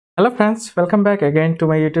Hello friends, welcome back again to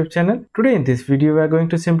my YouTube channel. Today in this video we are going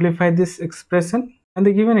to simplify this expression, and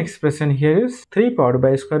the given expression here is 3 powered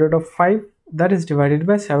by square root of 5 that is divided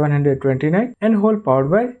by 729 and whole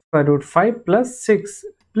powered by square root 5 plus 6.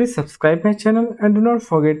 Please subscribe my channel and do not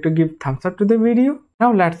forget to give thumbs up to the video.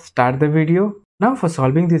 Now let's start the video. Now for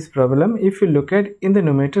solving this problem, if you look at in the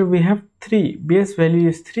numerator we have 3, base value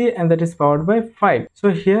is 3 and that is powered by 5. So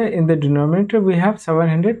here in the denominator we have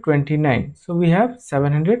 729. So we have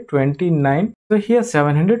 729. So here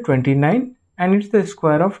 729 and it's the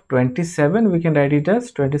square of 27. We can write it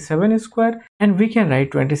as 27 square, and we can write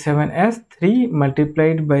 27 as 3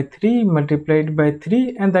 multiplied by 3 multiplied by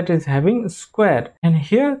 3, and that is having square. And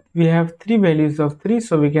here we have 3 values of 3,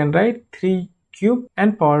 so we can write 3 cube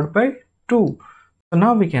and powered by 2. So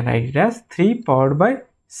now we can write it as 3 powered by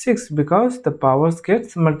 6 because the powers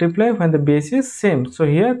gets multiplied when the base is same. So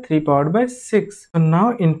here 3 powered by 6. So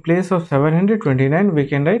now in place of 729 we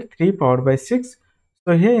can write 3 powered by 6.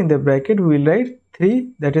 So here in the bracket we will write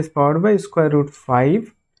 3 that is powered by square root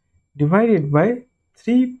 5 divided by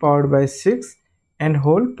 3 powered by 6 and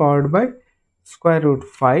whole powered by square root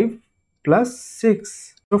 5 plus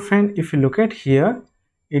 6. So friend, if you look at here,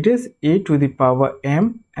 it is a to the power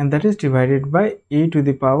m and that is divided by a to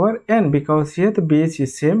the power n, because here the base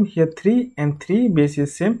is same, here 3 and 3 base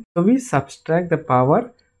is same. So we subtract the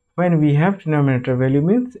power when we have denominator value,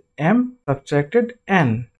 means m subtracted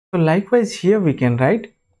n. So likewise here we can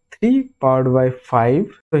write 3 powered by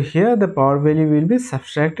 5. So here the power value will be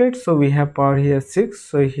subtracted. So we have power here 6.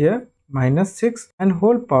 So here minus 6 and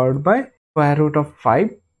whole powered by square root of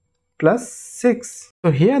 5 plus 6. So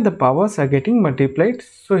here the powers are getting multiplied.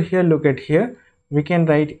 So here look at here, we can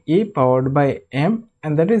write a powered by m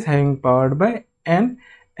and that is having powered by n,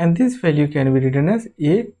 and this value can be written as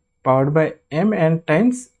a powered by m n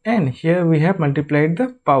times n. Here we have multiplied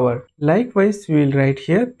the power. Likewise we will write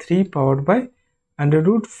here 3 powered by under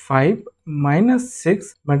root 5 minus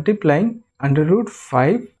 6 multiplying under root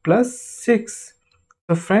 5 plus 6.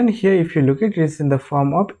 So friend, here if you look at it, is in the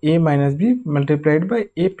form of a minus b multiplied by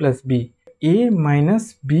a plus b. A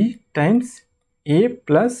minus b times a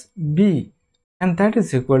plus b, and that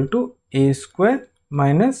is equal to a square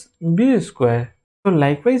minus b square. So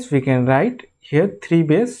likewise we can write here 3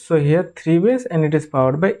 base. So here 3 base and it is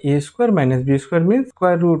powered by a square minus b square, means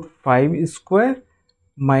square root 5 square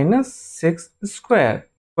minus 6 square.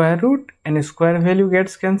 Square root and square value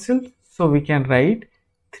gets cancelled. So we can write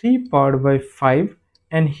 3 powered by 5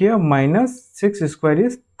 and here minus 6 square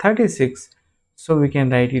is 36. So we can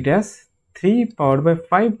write it as 3 powered by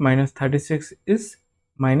 5 minus 36 is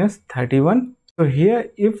minus 31. So here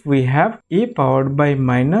if we have a powered by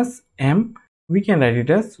minus m, we can write it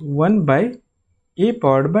as 1 by a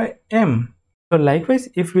powered by m. So likewise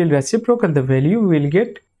if we will reciprocal the value, we will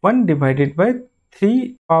get 1 divided by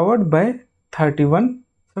 3 powered by 31.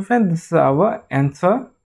 So friend, this is our answer.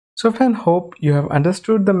 So friend, hope you have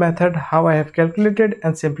understood the method how I have calculated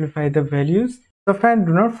and simplified the values. So friend,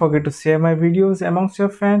 do not forget to share my videos amongst your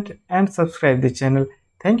friends and subscribe the channel.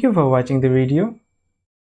 Thank you for watching the video.